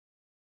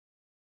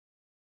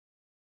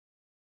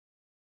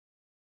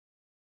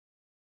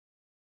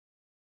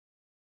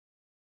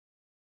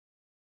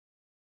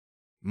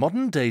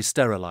Modern-day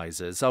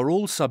sterilizers are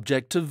all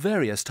subject to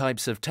various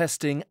types of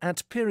testing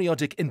at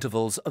periodic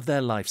intervals of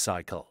their life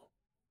cycle.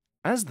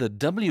 As the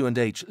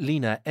W&H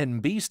Lina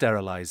NB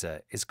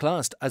sterilizer is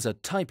classed as a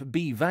Type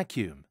B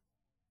vacuum,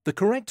 the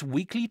correct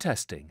weekly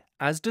testing,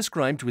 as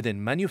described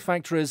within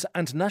manufacturers'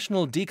 and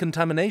national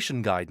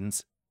decontamination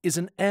guidance, is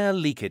an air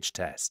leakage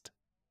test.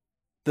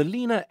 The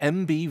Lina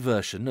MB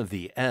version of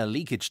the air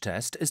leakage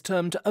test is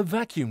termed a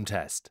vacuum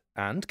test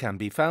and can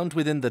be found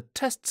within the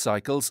Test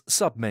Cycles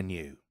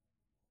submenu.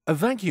 A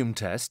vacuum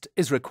test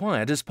is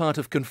required as part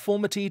of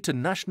conformity to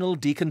national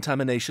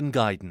decontamination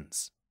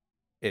guidance.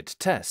 It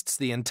tests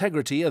the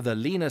integrity of the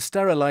Lina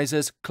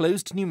sterilizer's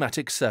closed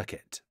pneumatic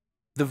circuit.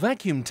 The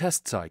vacuum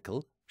test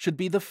cycle should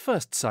be the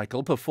first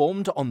cycle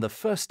performed on the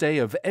first day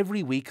of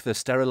every week the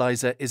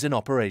sterilizer is in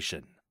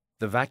operation.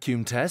 The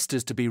vacuum test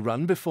is to be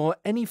run before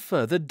any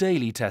further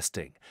daily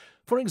testing,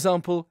 for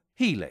example,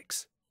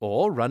 helix,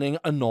 or running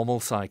a normal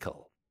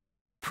cycle.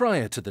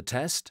 Prior to the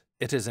test,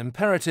 it is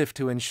imperative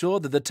to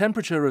ensure that the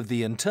temperature of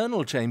the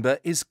internal chamber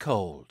is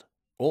cold,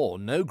 or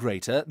no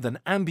greater than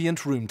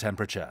ambient room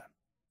temperature.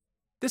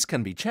 This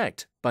can be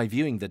checked by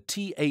viewing the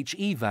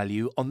THE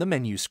value on the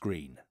menu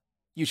screen.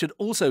 You should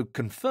also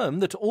confirm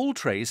that all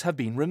trays have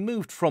been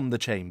removed from the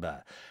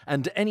chamber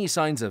and any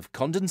signs of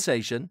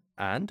condensation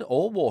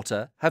and/or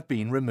water have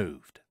been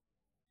removed.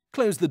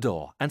 Close the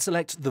door and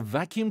select the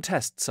Vacuum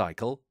Test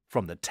Cycle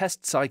from the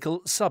Test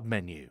Cycle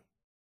submenu.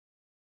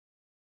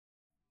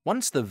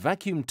 Once the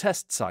vacuum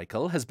test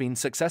cycle has been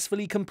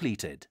successfully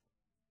completed,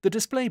 the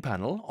display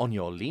panel on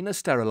your Lina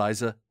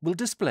sterilizer will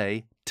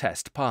display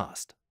Test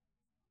Passed.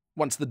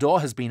 Once the door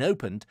has been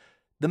opened,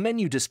 the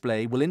menu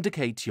display will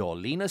indicate your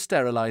Lina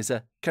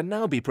sterilizer can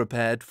now be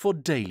prepared for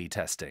daily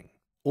testing.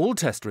 All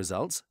test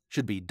results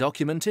should be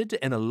documented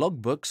in a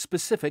logbook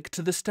specific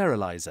to the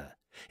sterilizer,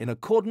 in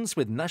accordance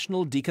with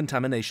national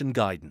decontamination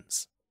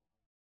guidance.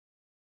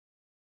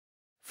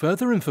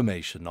 Further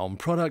information on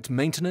product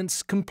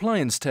maintenance,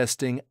 compliance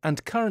testing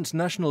and current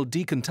national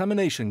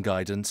decontamination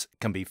guidance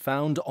can be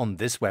found on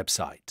this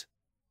website.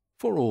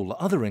 For all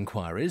other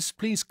inquiries,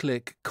 please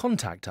click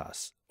Contact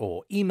Us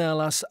or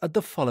email us at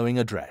the following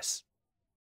address.